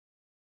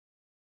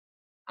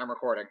I'm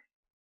recording.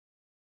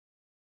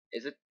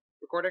 Is it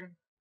recording?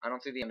 I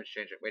don't see the image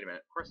change. Wait a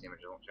minute. Of course the image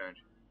won't change.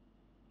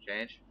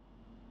 Change.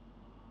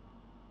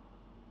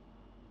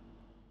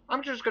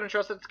 I'm just gonna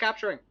trust that it's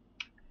capturing.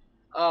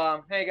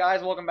 Hey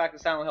guys, welcome back to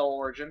Silent Hill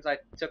Origins. I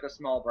took a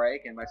small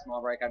break, and by small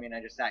break I mean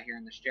I just sat here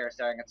in this chair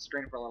staring at the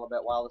screen for a little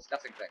bit while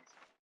discussing things.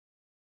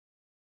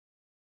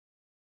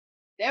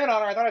 Damn it,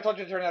 Honor, I thought I told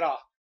you to turn that off.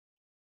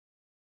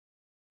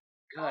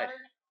 Good.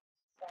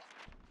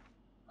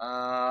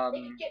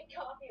 They can get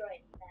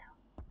copyright now.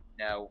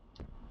 No.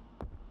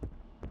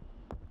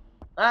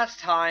 Last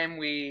time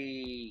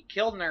we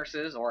killed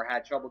nurses, or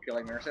had trouble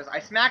killing nurses. I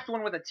smacked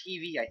one with a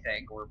TV, I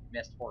think, or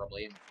missed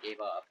horribly and gave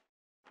up.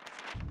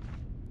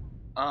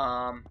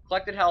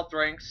 Collected health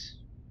drinks.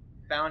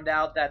 Found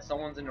out that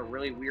someone's into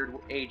really weird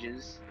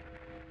ages.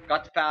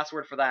 Got the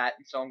password for that,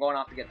 so I'm going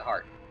off to get the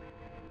heart.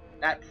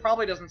 That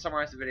probably doesn't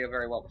summarize the video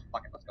very well, but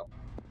fuck it, let's go.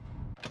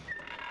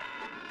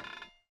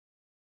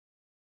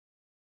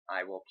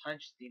 I will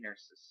punch the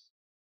nurses.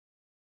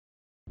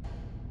 I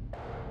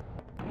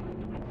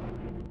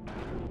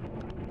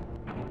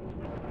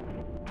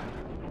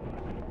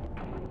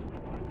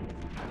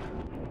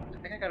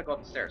think I gotta go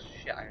up the stairs.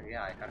 Shit,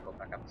 yeah, I gotta go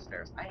back up the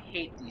stairs. I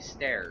hate these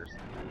stairs.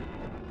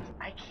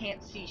 I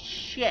can't see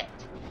shit.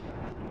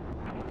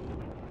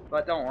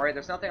 But don't worry,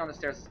 there's nothing on the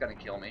stairs that's gonna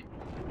kill me.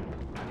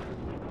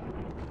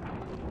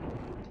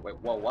 Wait,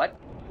 whoa, what?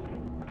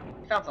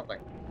 Found something.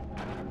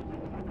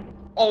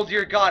 Oh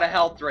dear god, a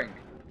health drink.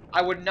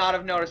 I would not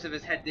have noticed if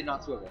his head did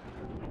not swivel.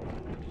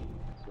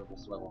 Swivel,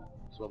 swivel,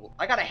 swivel.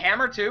 I got a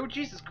hammer too?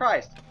 Jesus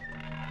Christ.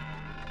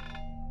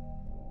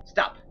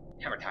 Stop.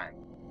 Hammer time.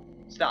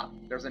 Stop.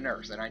 There's a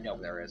nurse, and I know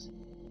there is.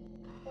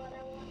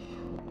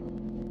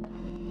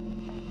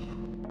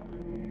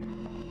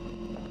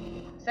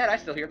 Instead, I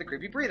still hear the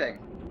creepy breathing.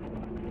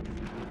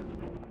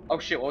 Oh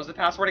shit, what was the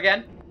password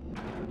again?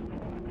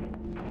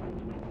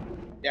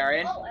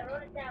 Darian? Oh, I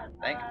wrote it down.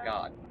 Thank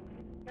God.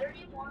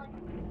 31.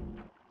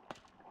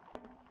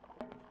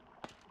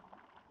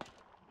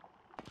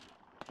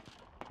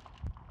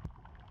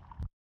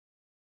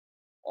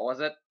 What was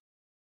it?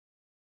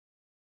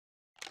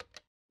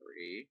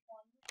 3,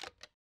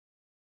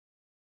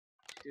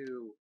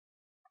 2,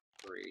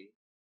 3,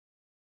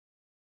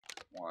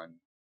 1.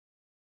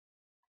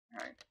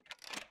 Alright.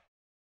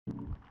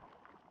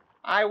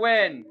 I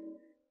win!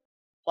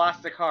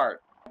 Plastic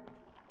heart.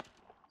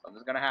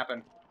 Something's gonna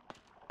happen.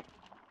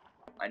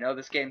 I know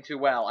this game too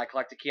well. I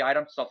collect a key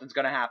item, something's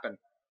gonna happen.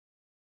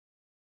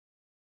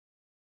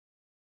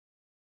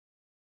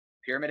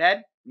 Pyramid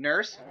head?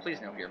 Nurse? Please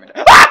no pyramid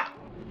head. Ah!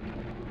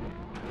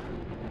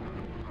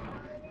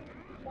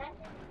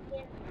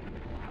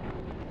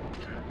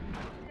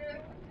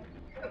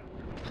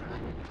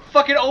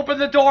 Fucking open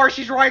the door,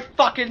 she's right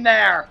fucking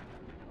there!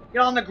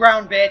 Get on the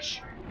ground, bitch!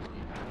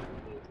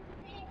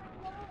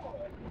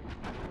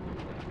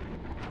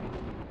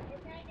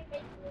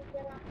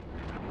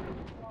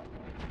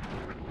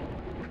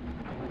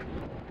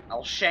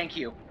 I'll shank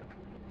you.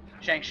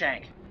 Shank,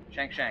 shank.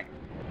 Shank, shank.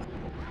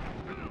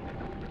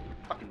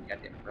 Fucking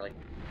goddamn, really.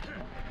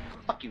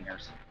 Fuck you,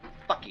 nurse.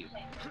 Fuck you.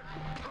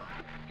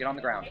 Get on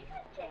the ground.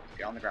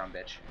 Get on the ground,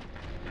 bitch.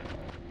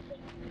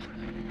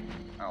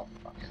 Oh,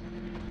 fuck.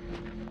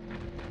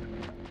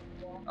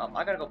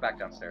 I gotta go back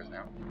downstairs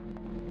now.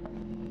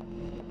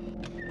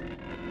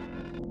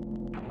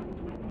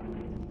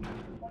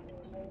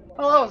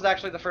 Well, that was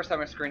actually the first time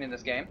I screened in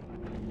this game.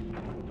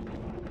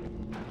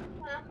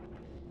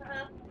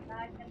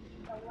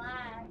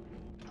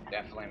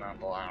 Definitely not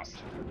the last.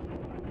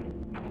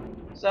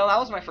 So that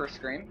was my first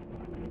scream.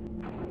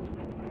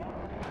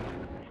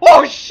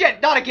 Oh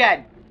shit! Not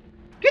again!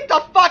 Get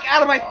the fuck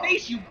out of my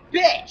face, you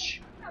bitch!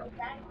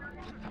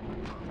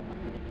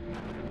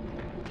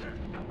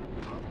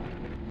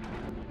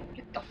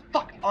 Get the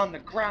fuck on the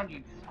ground,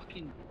 you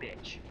fucking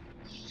bitch!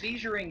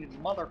 Seizuring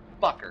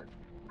motherfucker!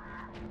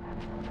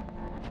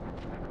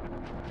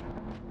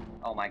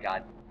 Oh my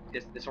god.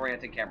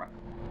 Disorienting camera.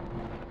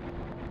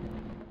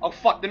 Oh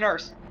fuck, the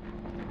nurse!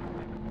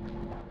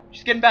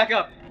 She's getting back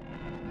up!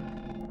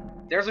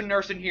 There's a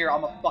nurse in here,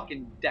 I'm a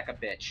fucking deca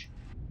bitch.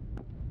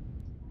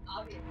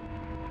 Obviously.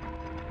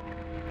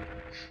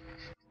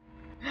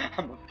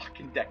 I'm a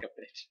fucking deca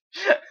bitch.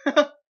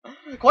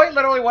 Quite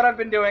literally what I've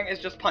been doing is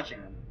just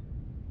punching them.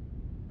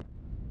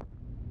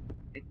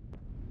 This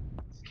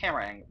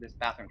camera angle, this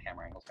bathroom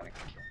camera angle is gonna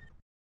kill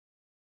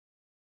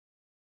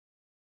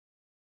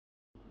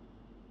you.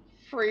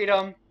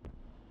 Freedom.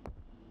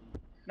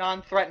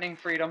 Non-threatening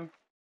freedom.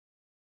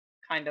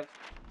 Kind of.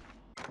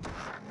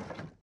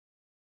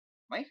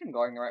 Am I even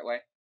going the right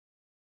way?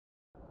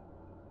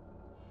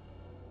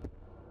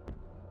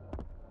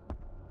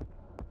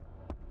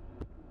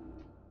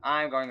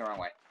 I'm going the wrong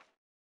way.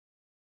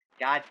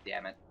 God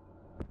damn it.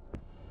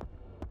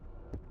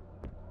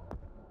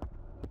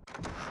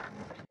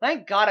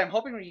 Thank God, I'm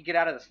hoping we can get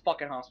out of this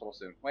fucking hospital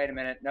soon. Wait a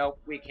minute.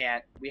 Nope, we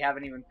can't. We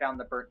haven't even found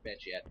the burnt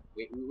bitch yet.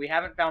 We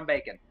haven't found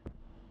bacon.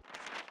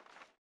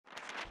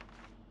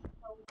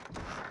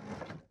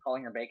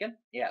 Calling her bacon?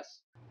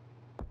 Yes.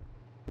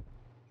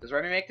 Does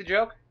Remy make the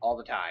joke? All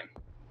the time.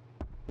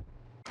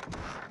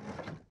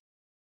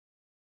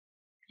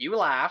 You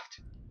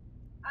laughed.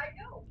 I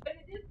know, but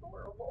it is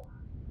horrible.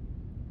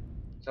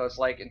 So it's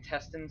like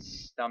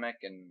intestines, stomach,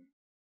 and...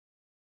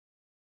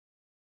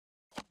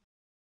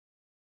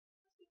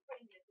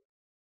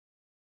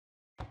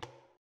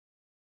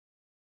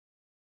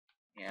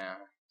 yeah,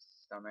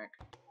 stomach.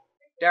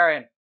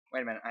 Darian!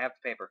 Wait a minute, I have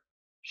the paper.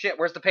 Shit,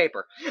 where's the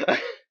paper?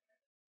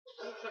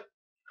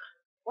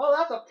 Well,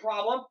 that's a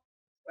problem.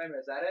 Wait a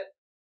minute, is that it?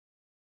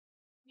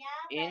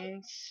 Yeah.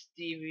 In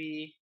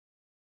Stevie...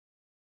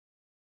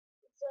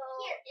 So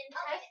here,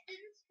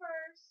 intestines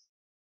first.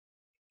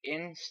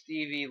 In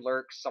Stevie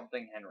lurks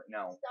something Henry.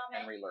 No, Stomach.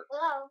 Henry lurks.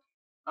 Hello.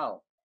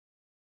 Oh.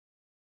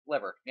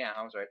 Liver. Yeah,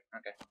 I was right.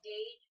 Okay.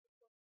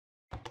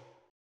 Gauge.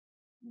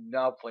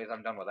 No, please,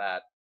 I'm done with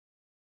that.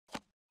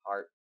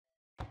 Heart.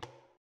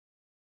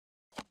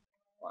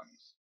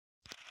 Lungs.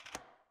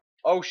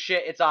 Oh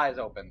shit, its eyes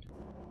opened.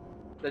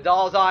 The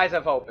doll's eyes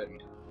have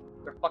opened.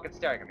 They're fucking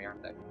staring at me,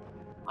 aren't they?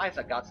 Eyes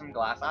have got some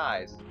glass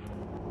eyes.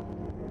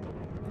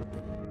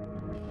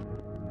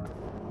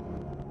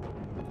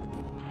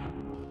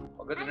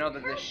 Well, good to know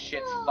that this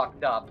shit's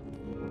fucked up.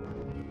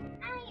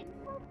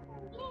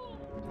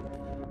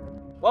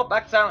 Well,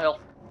 back to Silent Hill.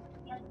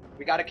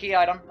 We got a key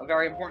item, a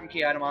very important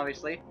key item,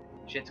 obviously.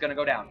 Shit's gonna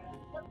go down.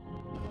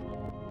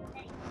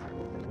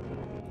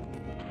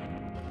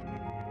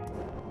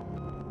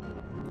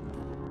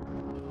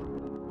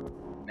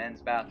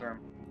 Men's bathroom,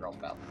 girls'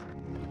 bathroom.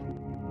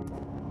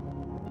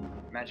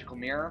 Magical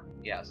mirror?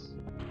 Yes.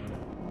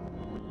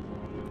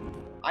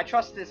 I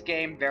trust this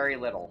game very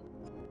little.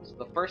 So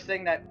the first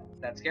thing that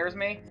scares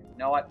me, you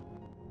know what?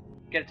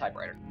 Get a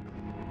typewriter.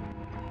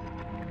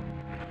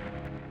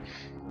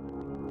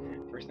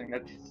 First thing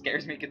that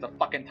scares me, gets a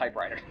fucking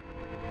typewriter.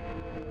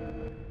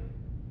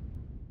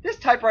 This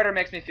typewriter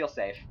makes me feel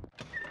safe.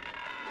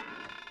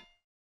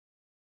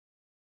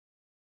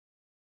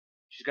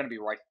 She's gonna be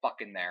right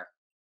fucking there.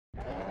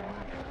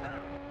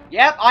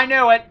 Yep, I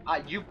knew it!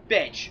 You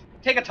bitch!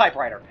 Take a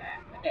typewriter.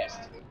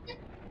 Pissed.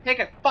 Take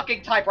a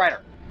fucking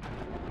typewriter.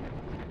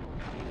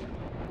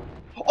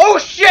 Oh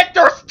shit,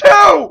 there's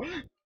two!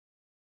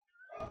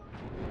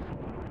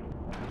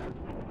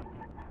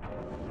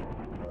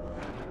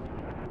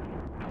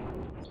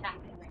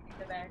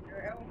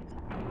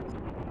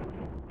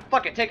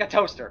 Fuck it, take a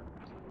toaster.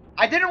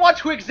 I didn't want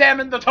to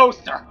examine the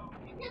toaster!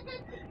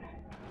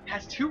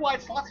 Has 2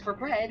 wide slots for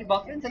bread,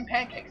 muffins, and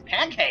pancakes.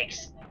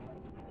 Pancakes?!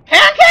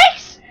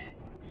 Pancakes?!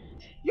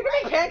 You can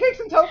make pancakes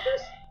and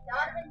toasters?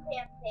 Donovan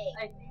pancake.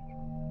 I think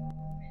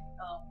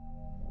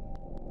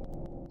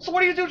So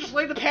what do? Just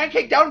lay the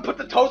pancake down and put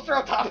the toaster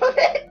on top of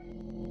it?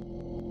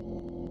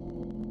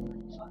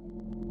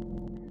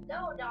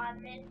 No,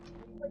 Donovan.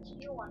 We put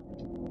you on.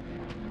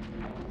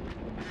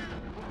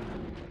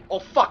 Oh,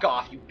 fuck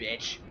off, you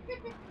bitch.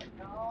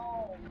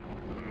 No.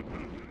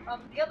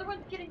 The other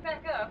one's getting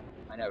back up.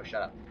 I know,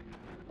 shut up.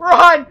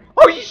 Run!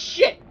 Holy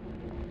shit!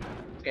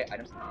 Okay,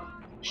 items.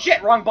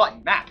 Shit, wrong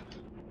button. Map.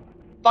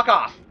 Fuck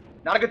off.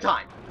 Not a good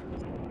time.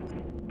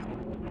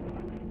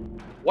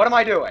 What am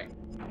I doing?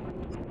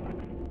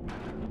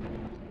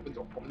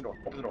 Open the door,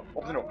 open the door,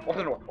 open the door, open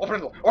the door, open the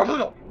door, open the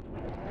door!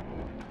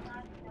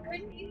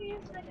 Couldn't you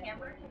use the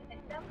hammer to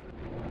pick them?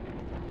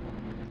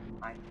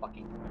 I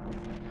fucking...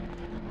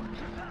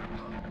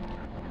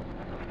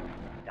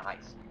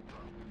 dies.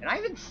 And I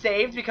haven't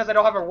saved because I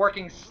don't have a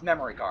working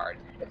memory card.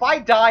 If I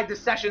died, the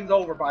session's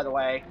over, by the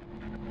way.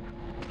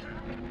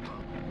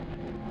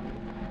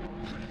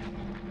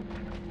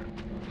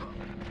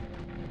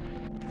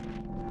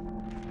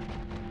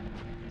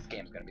 This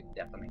game's gonna be the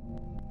death of me.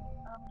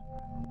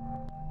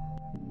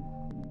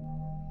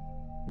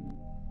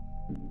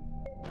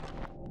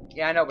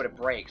 Yeah, I know, but it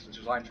breaks, which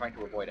is why I'm trying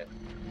to avoid it.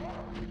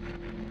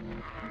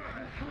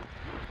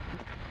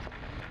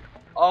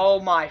 Oh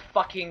my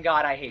fucking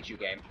god, I hate you,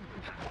 game.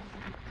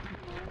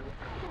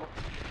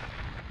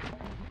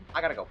 I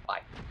gotta go.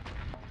 Bye.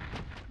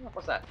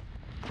 What's that?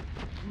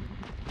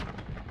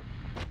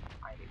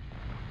 I hate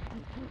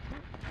you.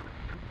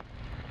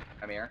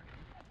 Come here.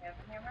 I have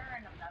a hammer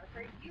and I'm not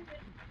afraid to use it.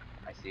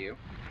 I see you.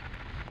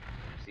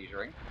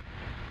 Seizuring.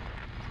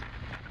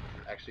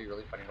 Actually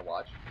really funny to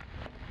watch.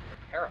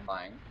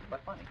 Terrifying, but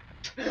funny.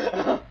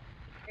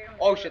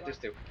 Oh shit, there's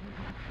two.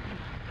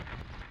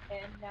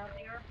 And now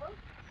they are both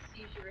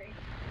seizuring.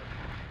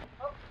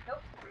 Oh,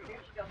 nope. There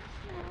she goes.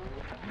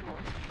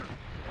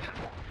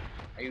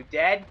 Are you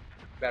dead?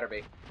 Better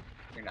be.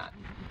 You're not.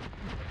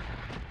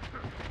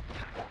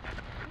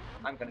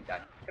 I'm gonna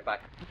die. Goodbye.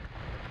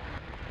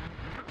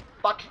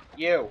 Fuck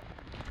you.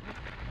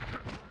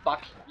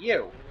 Fuck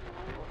you.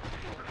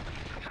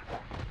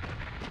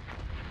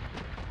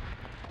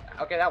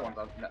 Okay, that one's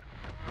on. No.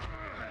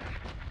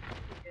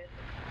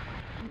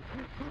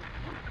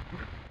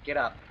 Get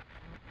up.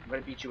 I'm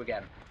gonna beat you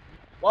again.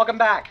 Welcome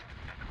back.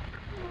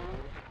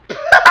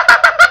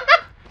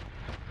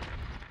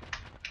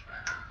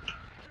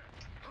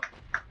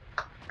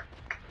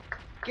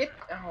 Get.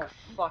 Oh,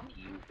 fuck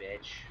you,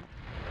 bitch.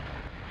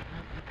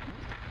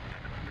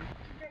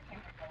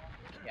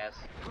 Yeah, guess.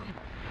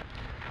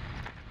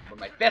 But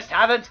my fists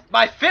haven't!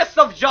 My fists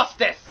of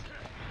justice!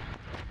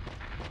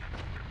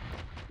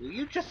 Will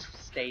you just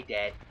stay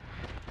dead?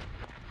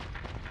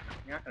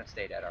 You're not gonna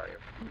stay dead, are you?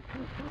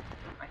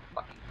 I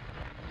fucking...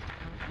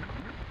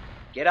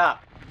 Get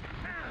up!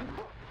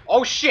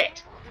 Oh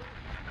shit!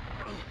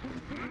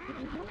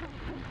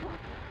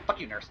 Fuck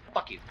you, nurse.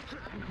 Fuck you.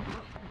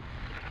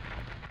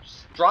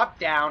 Just drop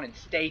down and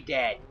stay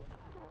dead.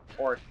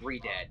 Or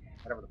re-dead.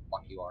 Whatever the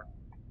fuck you are.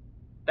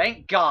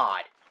 Thank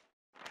God!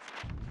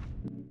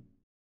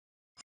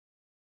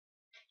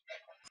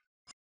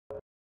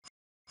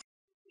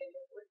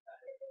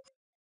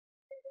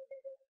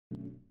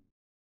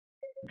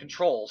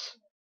 Controls.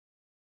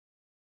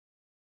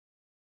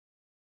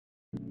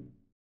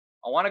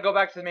 I want to go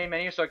back to the main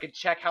menu so I can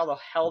check how the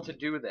hell to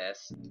do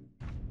this.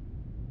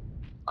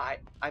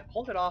 I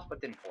pulled it off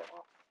but didn't pull it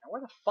off. Now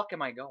where the fuck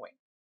am I going?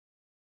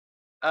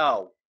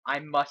 Oh, I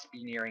must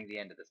be nearing the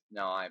end of this.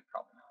 No, I'm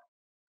probably not.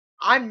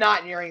 I'm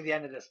not nearing the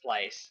end of this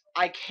place.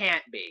 I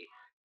can't be.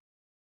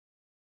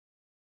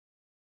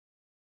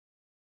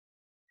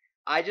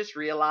 I just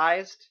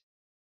realized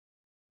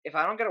if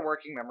I don't get a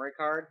working memory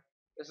card,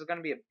 this is going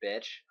to be a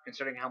bitch,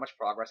 considering how much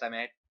progress I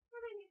made.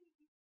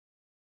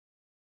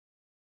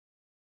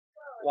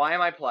 Why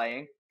am I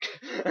playing?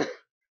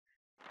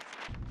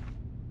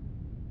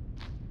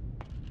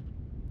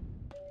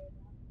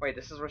 Wait,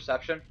 this is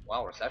reception?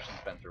 Wow, reception's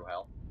been through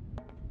hell.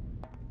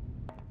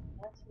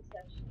 That's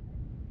reception.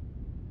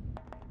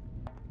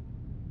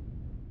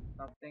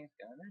 Something's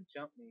gonna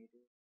jump me,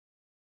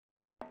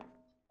 dude.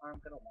 I'm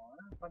gonna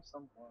wanna punch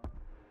someone.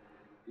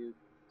 Dude,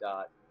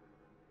 dot.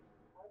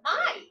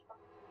 Hi!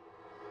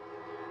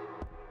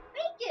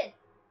 Bacon!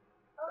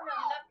 Oh no,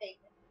 not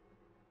bacon.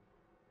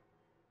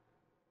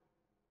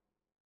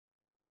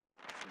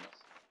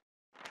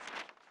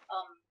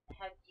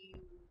 Have you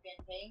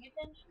been paying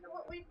attention to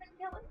what we've been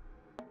killing?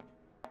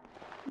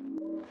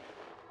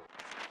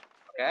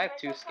 Okay, I have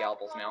 2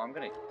 scalpels now. I'm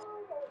gonna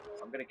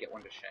get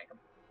one to shank him.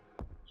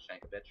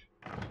 Shank a bitch.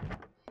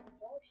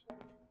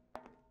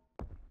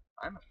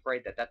 I'm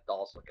afraid that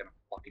doll's not gonna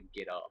fucking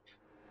get up.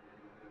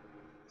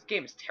 This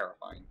game is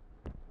terrifying.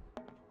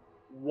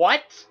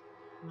 What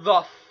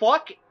the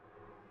fuck?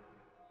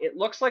 It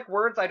looks like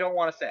words I don't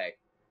want to say.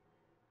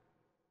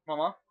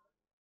 Mama?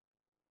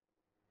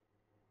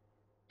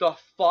 The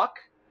fuck?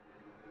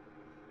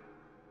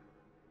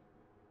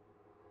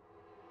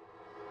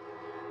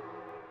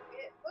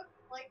 It looks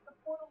like the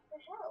portal to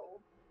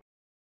hell.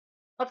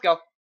 Let's go.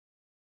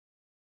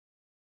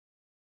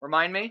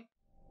 Remind me?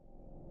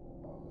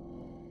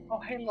 Oh,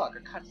 hey, look, a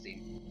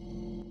cutscene.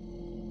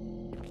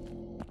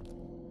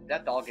 Did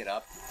that doll get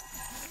up?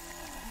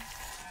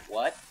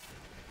 What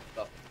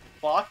the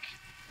fuck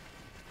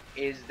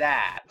is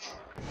that?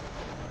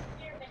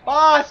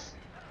 Boss!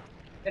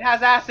 It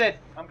has acid!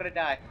 I'm gonna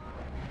die.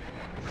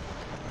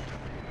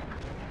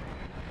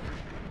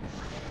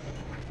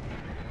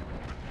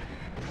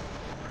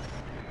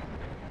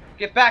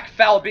 Get back,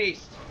 foul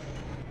beast!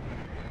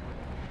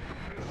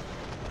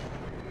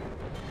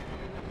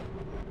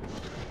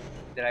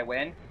 Did I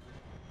win?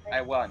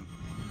 I won.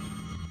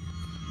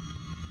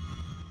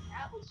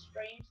 That was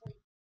strangely.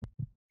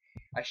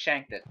 I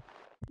shanked it.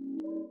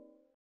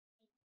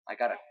 I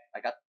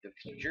got the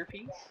future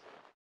piece?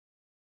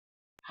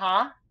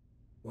 Huh?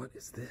 What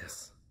is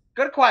this?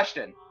 Good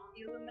question.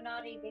 The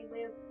Illuminati, they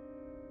live.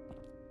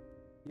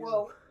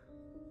 Whoa.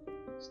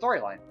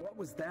 Storyline. What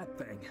was that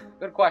thing?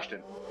 Good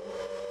question.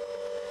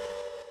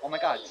 Oh my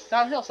god,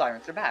 Silent Hill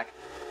Sirens are back.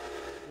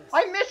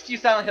 I missed you,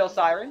 Silent Hill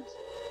Sirens!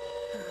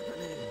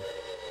 Happening.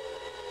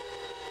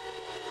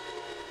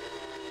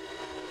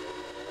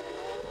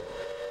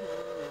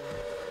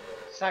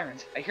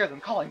 Sirens, I hear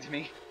them calling to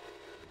me.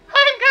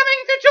 I'm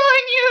coming to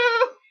join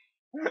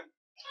you!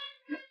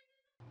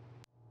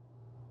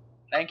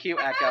 Thank you,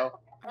 Echo.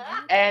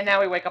 And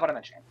now we wake up on a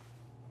mission.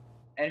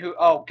 And who?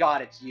 Oh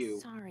god, it's you.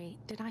 Sorry,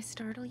 did I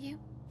startle you?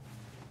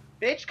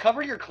 Bitch,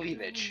 cover your My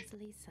cleavage.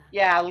 name's Lisa.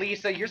 Yeah,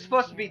 Lisa, you're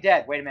supposed to be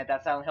dead. Wait a minute,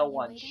 that's Silent Hill Are you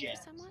 1. waiting Shit.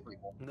 for someone?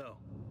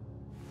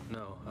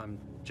 No, I'm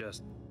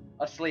just...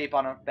 Asleep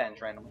on a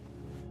bench randomly.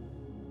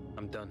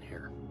 I'm done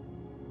here.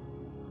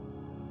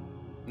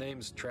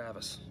 Name's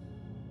Travis.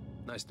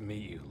 Nice to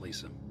meet you,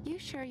 Lisa. You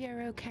sure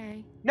you're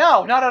okay?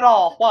 No, not at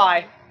all.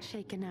 Why?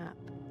 Shaken up.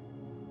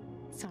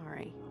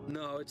 Sorry.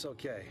 No, it's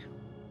okay.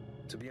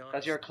 To be honest...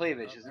 Because your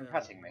cleavage is I've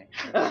impressing me.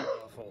 been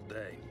off all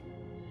day.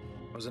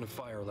 I was in a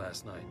fire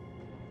last night.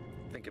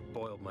 I think it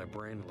boiled my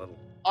brain a little.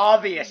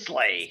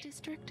 Obviously.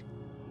 District?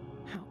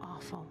 How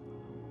awful.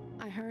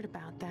 I heard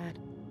about that.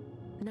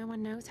 No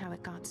one knows how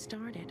it got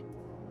started.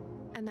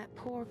 And that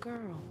poor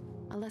girl,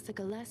 Alyssa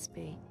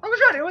Gillespie. I was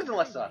right, it was died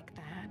Alyssa. like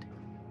that.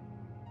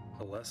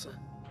 Alyssa?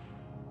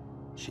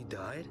 She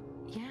died?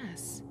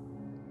 Yes.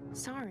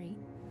 Sorry.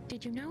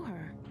 Did you know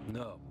her?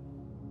 No.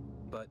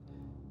 But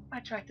I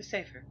tried to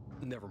save her.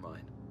 never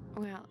mind.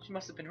 Well, She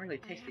must have been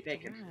really I tasty have to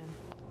bacon. run.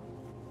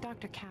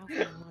 Dr.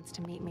 Kaufman wants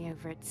to meet me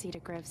over at Cedar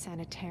Grove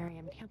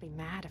Sanitarium. He'll be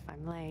mad if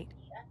I'm late.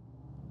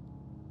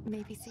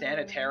 Maybe see you around.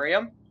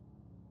 Sanitarium?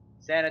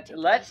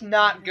 Let's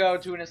not go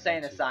to an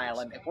insane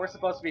asylum if we're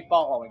supposed to be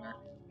following her.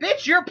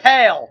 Bitch, you're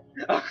pale!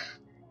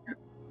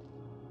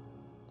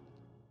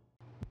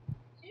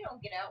 She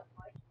don't get out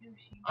much, do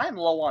she? I'm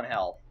low on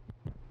health.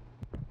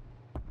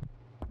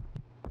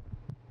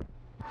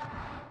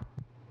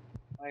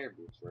 Fire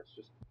boots first,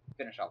 just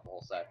finish off the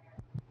whole set.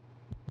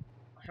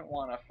 I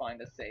want to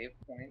find a save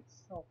point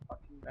so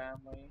fucking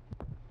badly.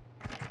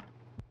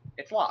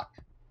 It's locked.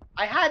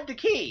 I had the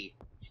key!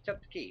 She took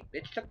the key.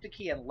 Bitch took the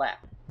key and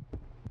left.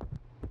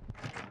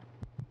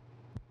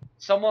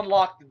 Someone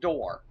locked the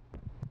door.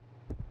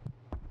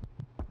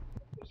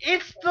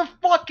 It's the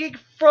fucking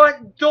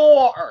front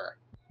door!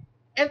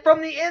 And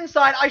from the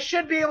inside, I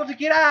should be able to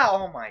get out!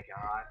 Oh my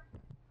god.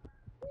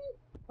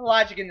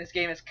 Logic in this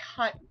game is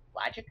kind...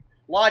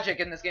 Logic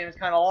in this game is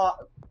kind of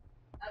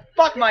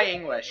fuck my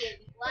English.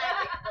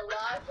 Logic, the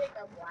logic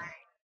of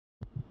life.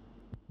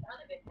 None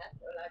of it has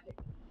no logic.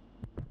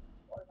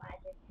 Or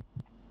logic.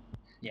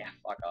 Yeah,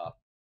 fuck off.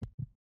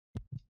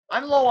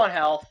 I'm low on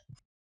health.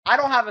 I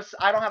don't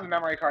have a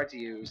memory card to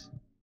use.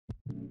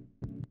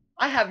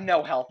 I have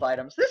no health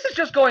items. This is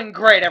just going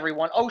great,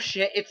 everyone. Oh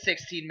shit, it's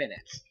 16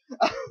 minutes.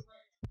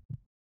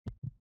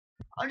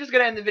 I'm just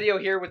gonna end the video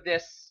here with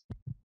this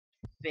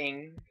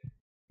thing.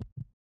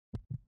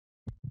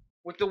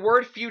 With the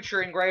word future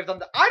engraved on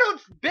the—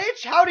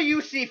 bitch, how do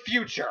you see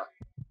future?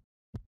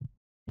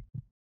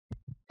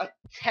 A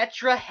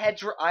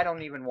tetrahedron— I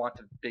don't even want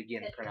to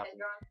begin pronouncing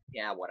it.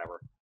 Yeah, whatever.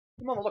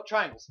 Come on, look,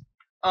 triangles.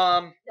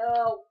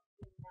 No.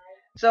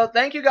 So,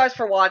 thank you guys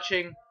for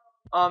watching.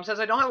 Since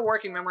I don't have a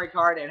working memory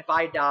card, and if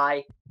I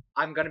die,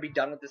 I'm gonna be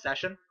done with the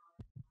session.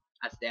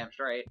 That's damn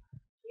straight.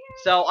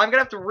 So, I'm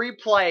gonna have to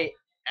replay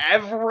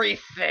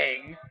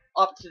everything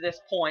up to this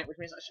point, which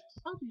means I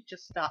should probably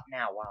just stop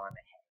now while I'm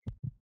ahead.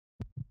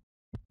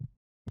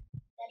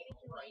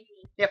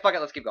 Yeah, fuck it,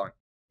 let's keep going. Are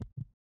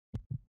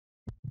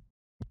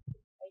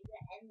you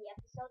gonna end the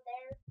episode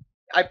there?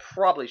 I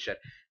probably should.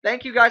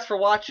 Thank you guys for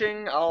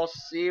watching. I'll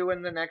see you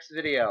in the next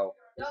video.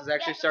 This is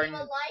actually starting—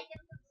 Leave a like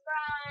and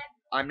subscribe.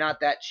 I'm not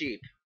that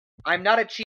cheap. I'm not a cheap